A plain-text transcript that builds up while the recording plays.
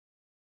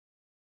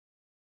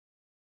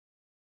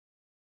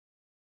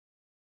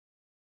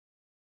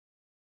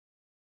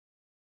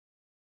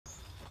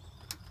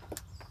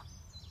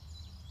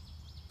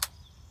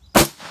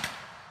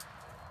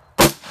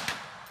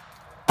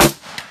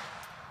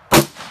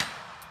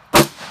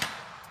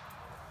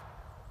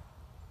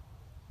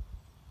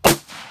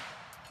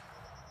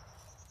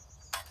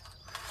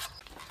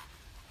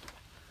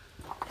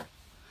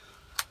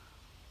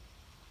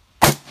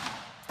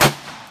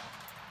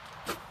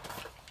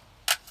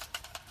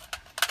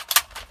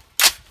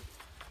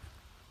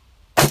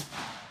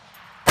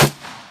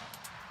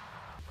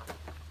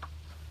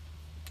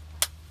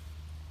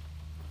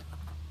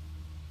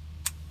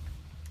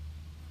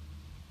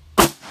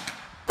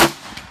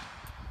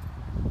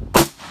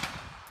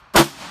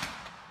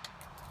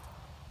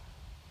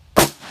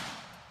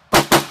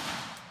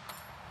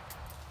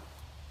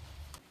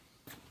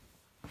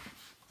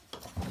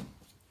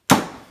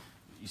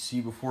see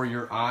before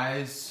your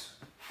eyes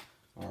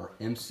are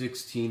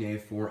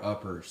M16A4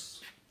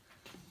 uppers.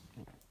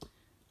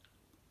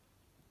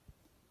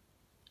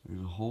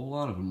 There's a whole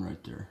lot of them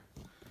right there.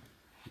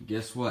 And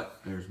guess what?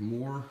 There's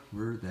more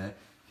where that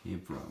came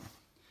from.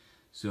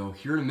 So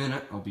here in a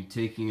minute, I'll be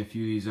taking a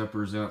few of these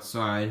uppers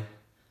outside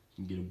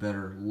and get a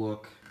better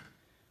look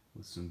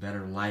with some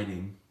better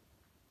lighting.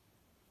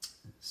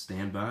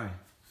 Stand by.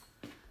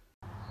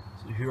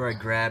 So here I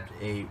grabbed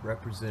a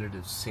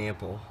representative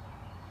sample,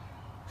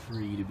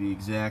 3 to be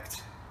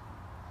exact.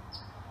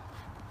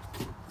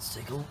 Let's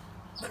take a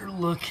better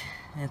look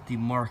at the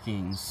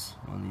markings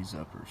on these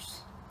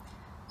uppers.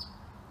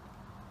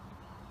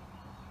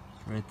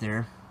 Right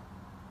there,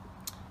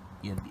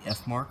 you have the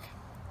F mark,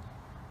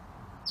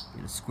 you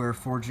get a square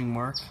forging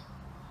mark,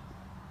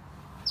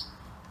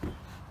 your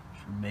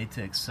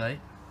Maytag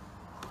sight.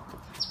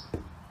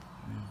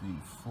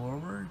 Moving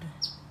forward,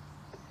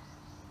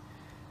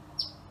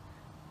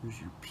 here's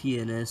your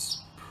PNS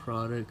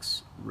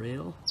products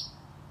rail.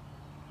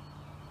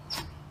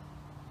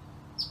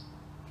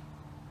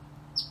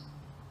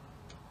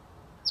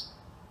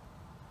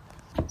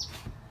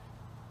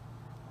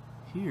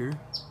 Here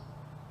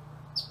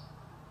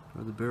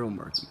are the barrel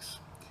markings.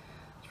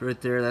 It's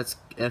right there, that's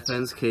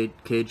FN's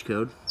cage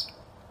code.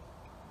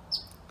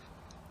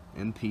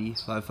 MP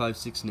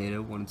 556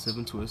 NATO 1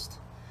 7 twist.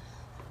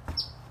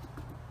 Here's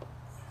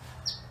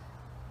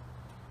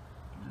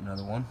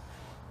another one.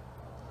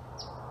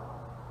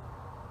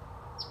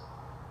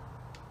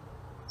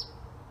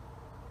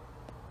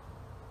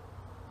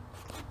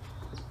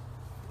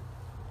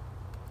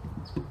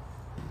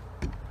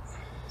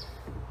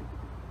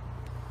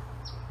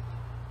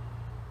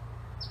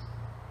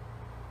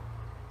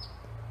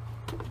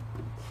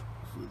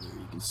 There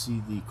you can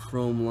see the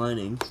chrome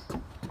lining.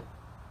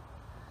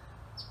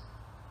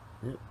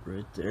 Yep,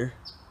 right there.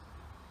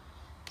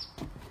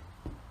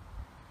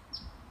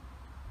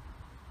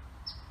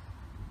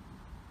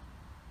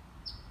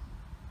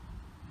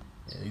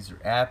 Yeah, these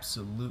are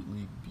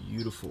absolutely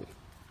beautiful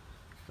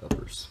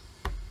uppers.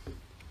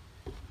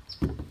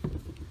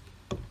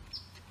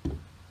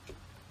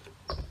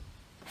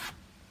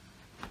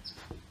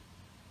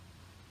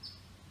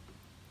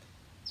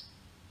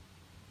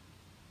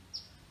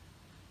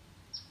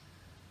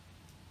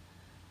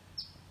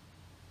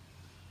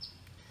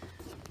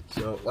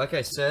 So, like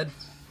I said,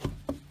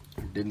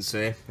 or didn't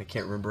say, I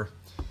can't remember,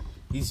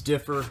 these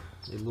differ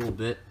a little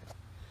bit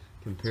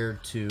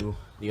compared to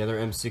the other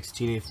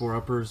M16A4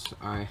 uppers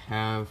I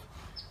have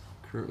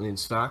currently in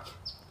stock.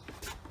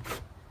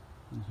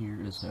 And here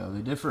is how they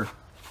differ.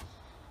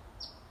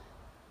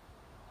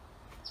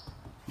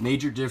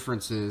 Major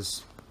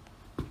differences: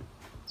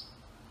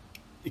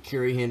 the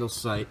carry handle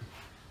sight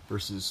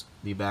versus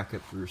the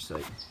backup rear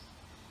sight.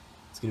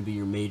 It's going to be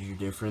your major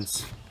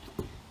difference,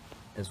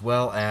 as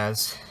well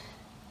as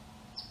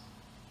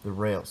the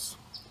rails.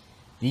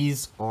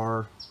 These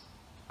are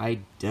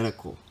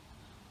identical,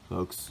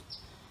 folks.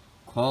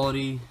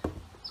 Quality,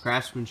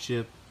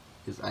 craftsmanship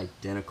is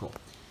identical.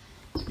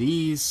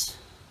 These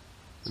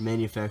are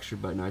manufactured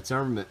by Knights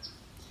Armament.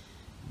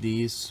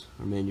 These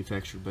are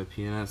manufactured by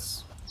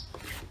PNS.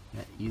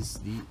 That is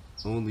the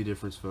only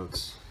difference,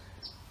 folks.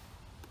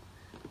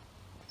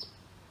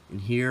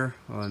 And here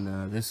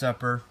on this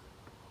upper,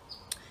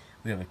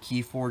 we have a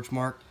key forge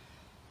mark.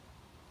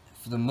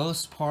 For the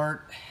most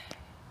part,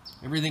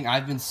 everything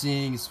I've been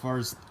seeing as far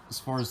as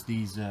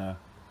these FN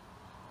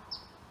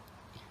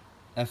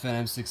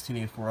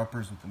M16A4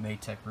 uppers with the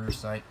Maytag rear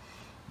sight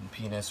and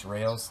PNS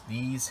rails,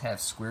 these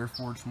have square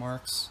forge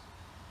marks.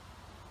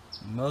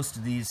 Most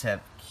of these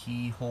have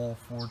keyhole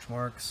forge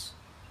marks.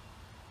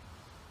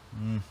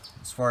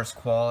 As far as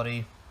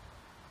quality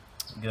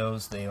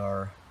goes, they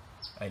are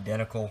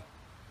identical.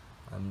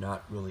 I'm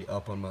not really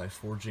up on my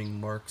forging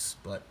marks,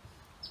 but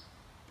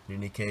in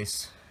any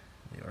case,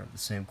 they are the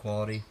same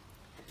quality.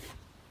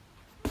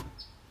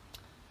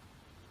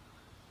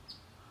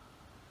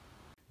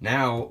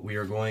 Now we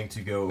are going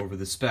to go over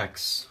the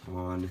specs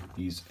on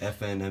these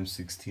FN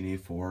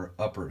M16A4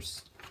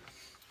 uppers,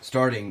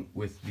 starting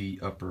with the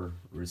upper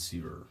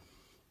receiver.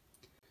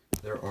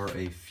 There are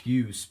a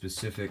few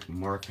specific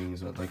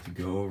markings I'd like to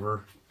go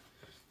over.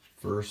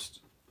 First,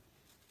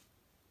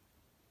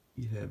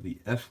 you have the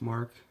F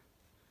mark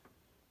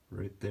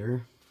right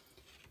there.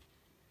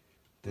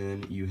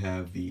 Then you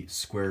have the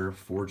square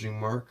forging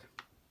mark.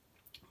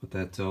 What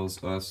that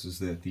tells us is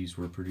that these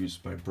were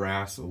produced by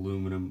Brass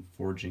Aluminum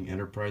Forging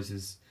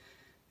Enterprises.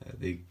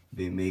 They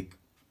make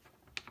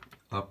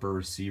upper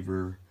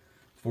receiver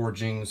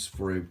forgings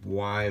for a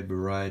wide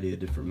variety of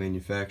different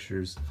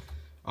manufacturers.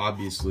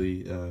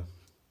 Obviously,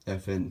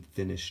 FN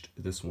finished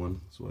this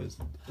one,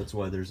 that's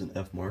why there's an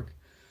F mark.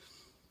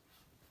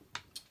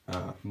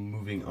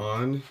 Moving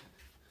on,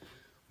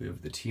 we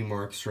have the T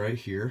marks right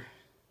here,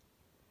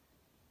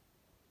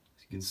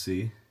 as you can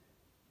see.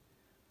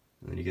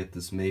 And then you get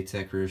this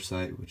Maytag rear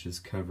sight, which is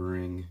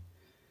covering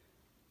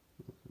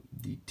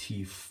the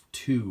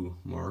T2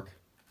 mark.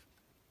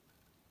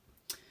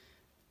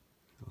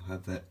 I'll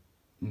have that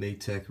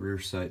Maytag rear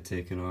sight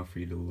taken off for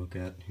you to look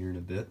at here in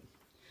a bit.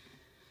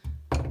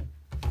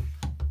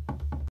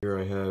 Here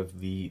I have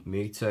the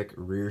Maytag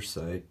rear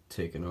sight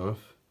taken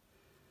off.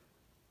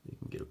 You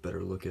can get a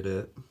better look at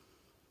it.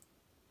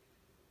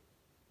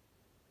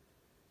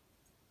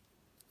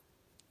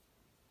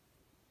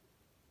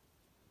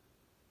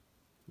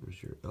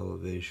 There's your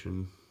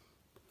elevation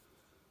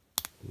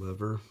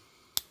lever.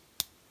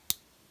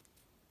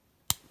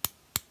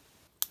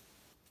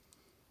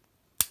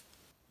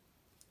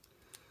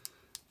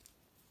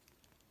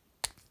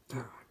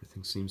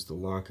 Everything seems to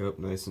lock up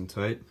nice and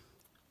tight.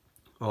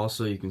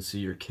 Also, you can see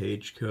your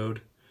cage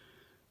code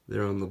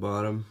there on the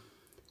bottom.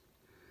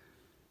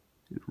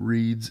 It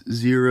reads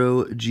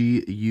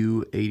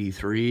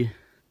 0GU83.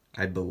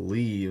 I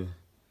believe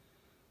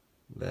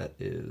that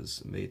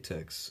is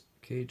Maytag's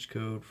cage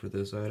code for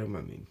this item.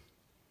 I mean,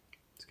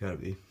 it's gotta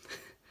be.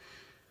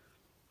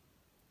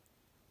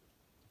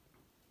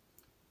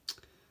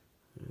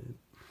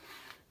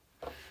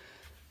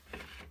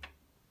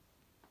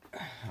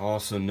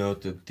 Also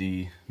note that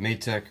the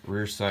Maytag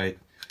rear sight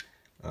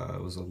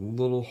was a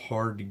little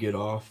hard to get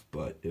off,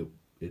 but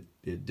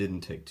it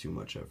didn't take too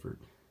much effort.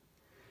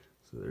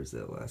 So there's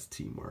that last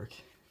T mark.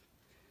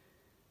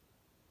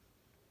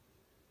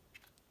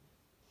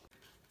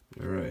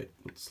 Alright,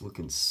 let's look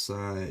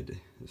inside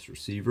this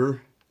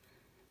receiver.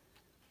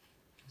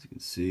 As you can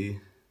see,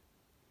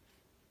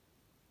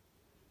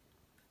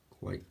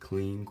 quite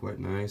clean, quite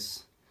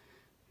nice.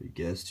 Your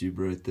gas tube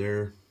right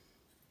there.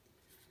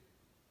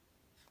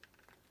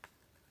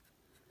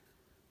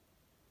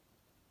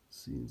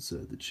 See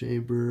inside the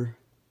chamber.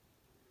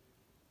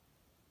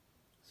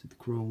 See the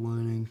chrome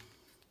lining.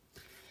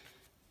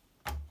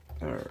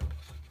 Alright,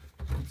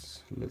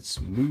 let's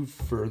move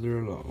further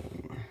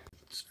along.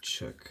 Let's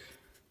check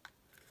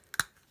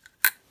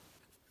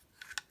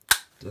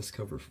dust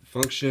cover for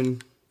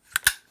function.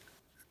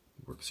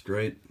 Works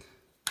great.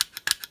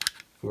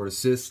 Forward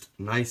assist,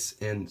 nice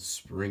and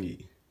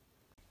springy.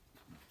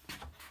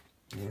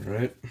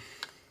 Alright.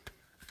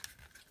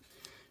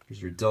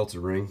 Here's your delta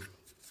ring.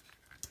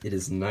 It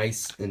is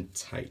nice and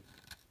tight.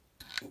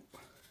 A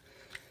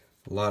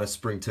lot of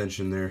spring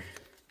tension there.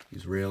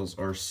 These rails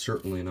are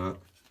certainly not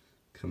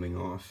coming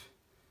off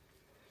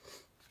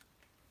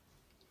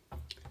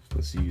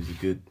unless you use a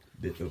good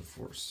bit of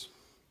force.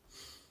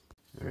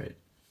 Alright,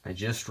 I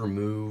just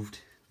removed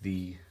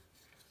the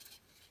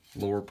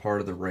lower part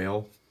of the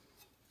rail.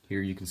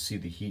 Here you can see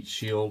the heat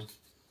shield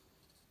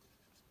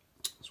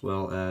as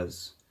well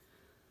as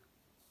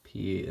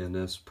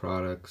PNS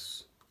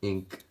Products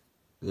Inc.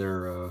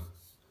 Their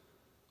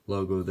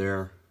logo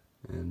there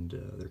and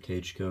their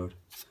cage code.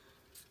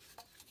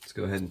 Let's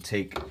go ahead and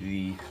take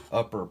the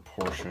upper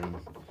portion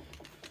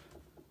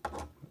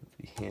of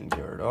the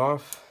handguard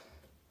off.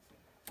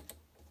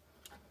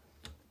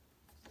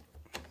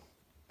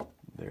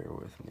 Bear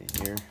with me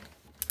here.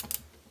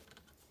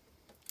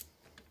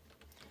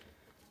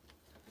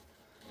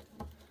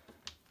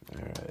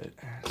 Alright,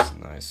 it's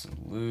nice and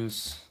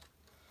loose.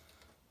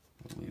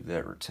 I'll leave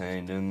that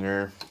retained in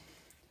there.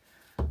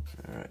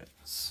 Alright,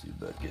 let's see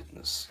about getting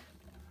this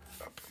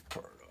upper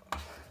part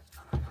off.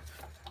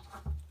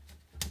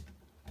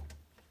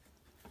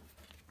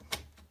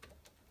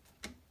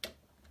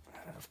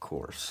 Of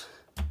course.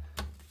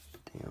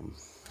 Damn.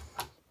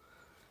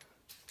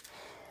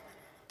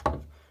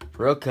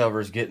 Rail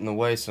covers get in the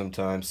way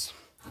sometimes.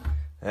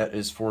 That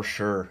is for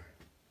sure.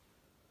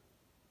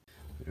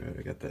 Alright,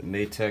 I got that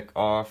Maytag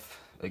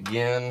off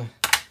again.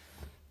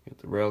 Get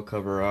the rail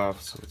cover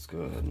off, so let's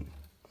go ahead and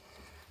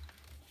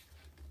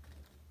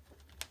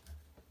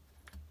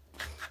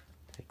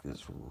take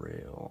this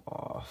rail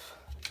off.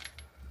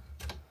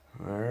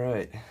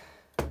 Alright.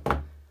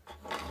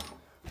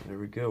 There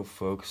we go,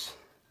 folks.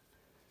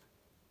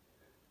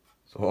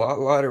 It's a lot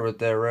lighter with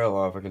that rail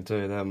off, I can tell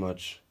you that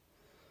much.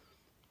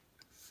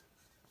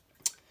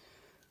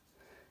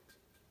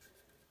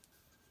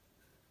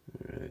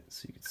 Alright,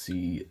 so you can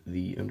see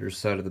the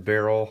underside of the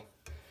barrel.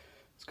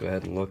 Let's go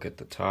ahead and look at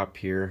the top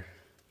here.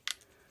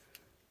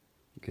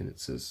 Again,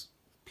 it says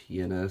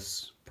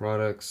PNS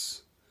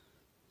Products,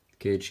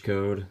 cage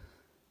code.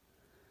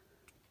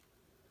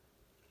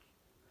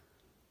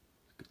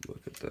 Good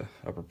look at the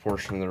upper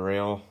portion of the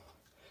rail.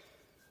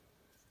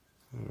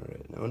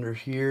 Alright, now under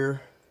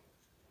here,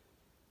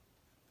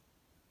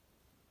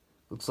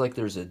 looks like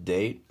there's a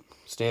date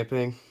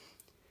stamping.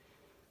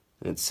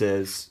 And it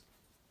says,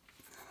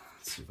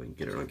 let's see if I can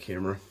get it on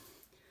camera. It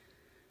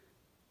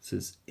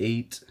says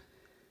 8/12.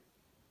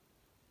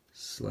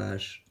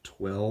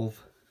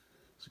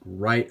 It's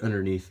right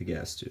underneath the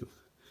gas tube.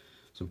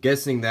 So I'm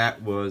guessing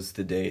that was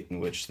the date in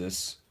which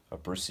this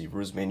upper receiver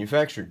was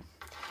manufactured.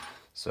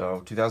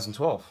 So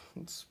 2012.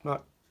 It's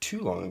not too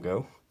long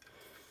ago.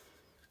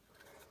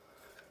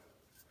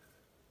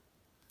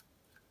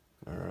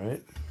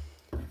 Alright.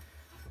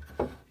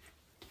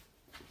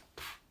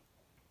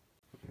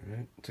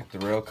 Alright, took the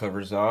rail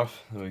covers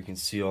off. Now you can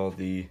see all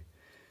the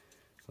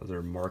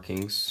other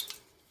markings.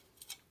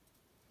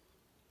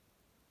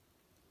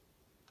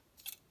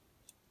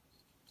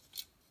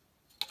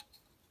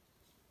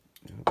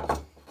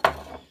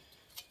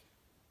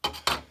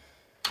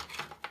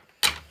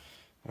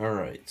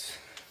 Alright,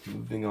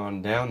 Moving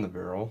on down the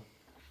barrel,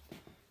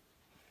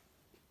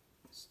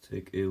 let's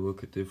take a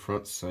look at the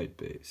front sight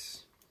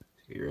base.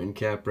 So your end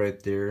cap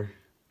right there,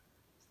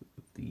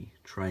 the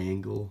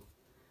triangle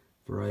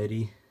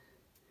variety.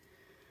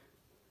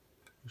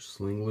 Your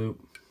sling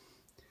loop,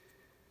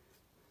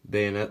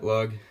 bayonet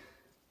lug.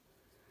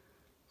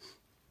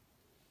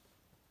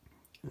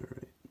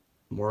 Alright,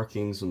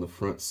 markings on the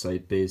front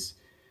sight base.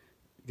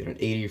 You got an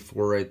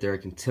 84 right there. I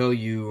can tell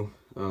you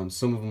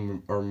some of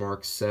them are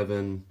marked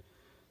 7,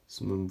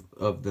 some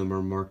of them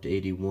are marked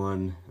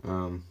 81.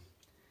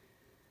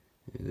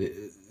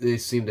 They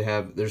seem to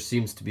have, there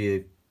seems to be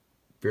a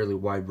fairly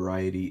wide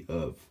variety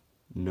of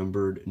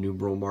numbered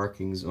numeral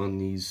markings on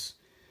these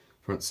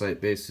front sight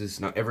bases.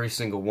 Not every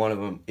single one of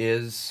them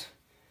is,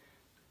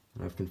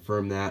 I've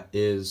confirmed that,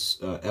 is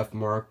F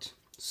marked.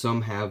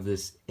 Some have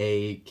this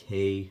A,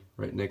 K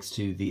right next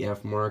to the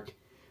F mark.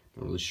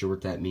 Not really sure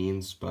what that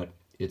means, but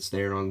it's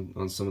there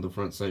on some of the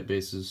front sight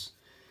bases.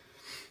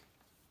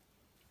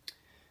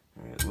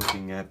 Alright,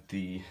 looking at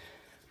the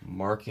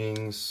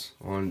markings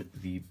on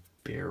the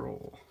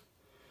barrel.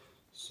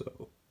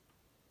 So,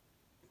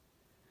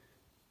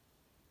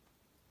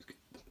 let's get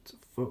that to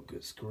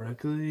focus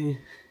correctly.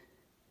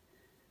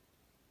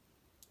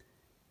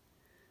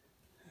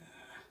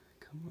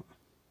 Come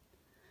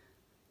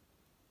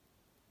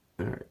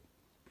on. Alright.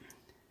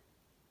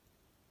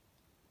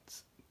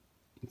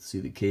 Let's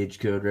see the cage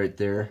code right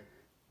there.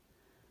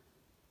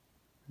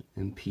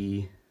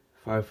 MP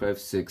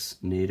 556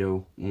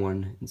 NATO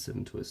 1 and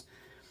 7 twist.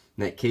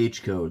 And that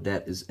cage code,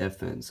 that is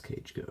FN's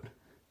cage code.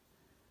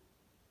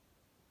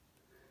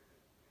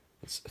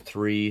 It's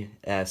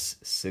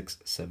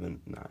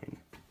 3S679.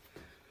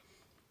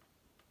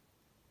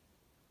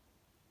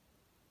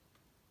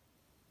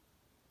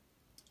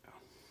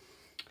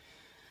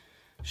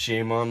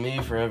 Shame on me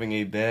for having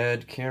a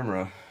bad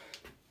camera,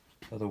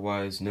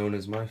 otherwise known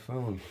as my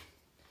phone.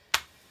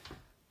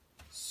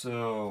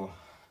 So,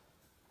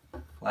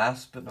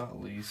 last but not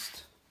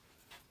least,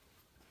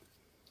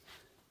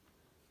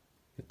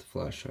 get the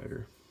flash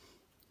hider.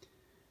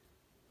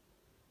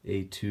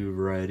 A2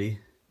 variety,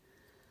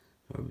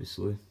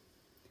 obviously.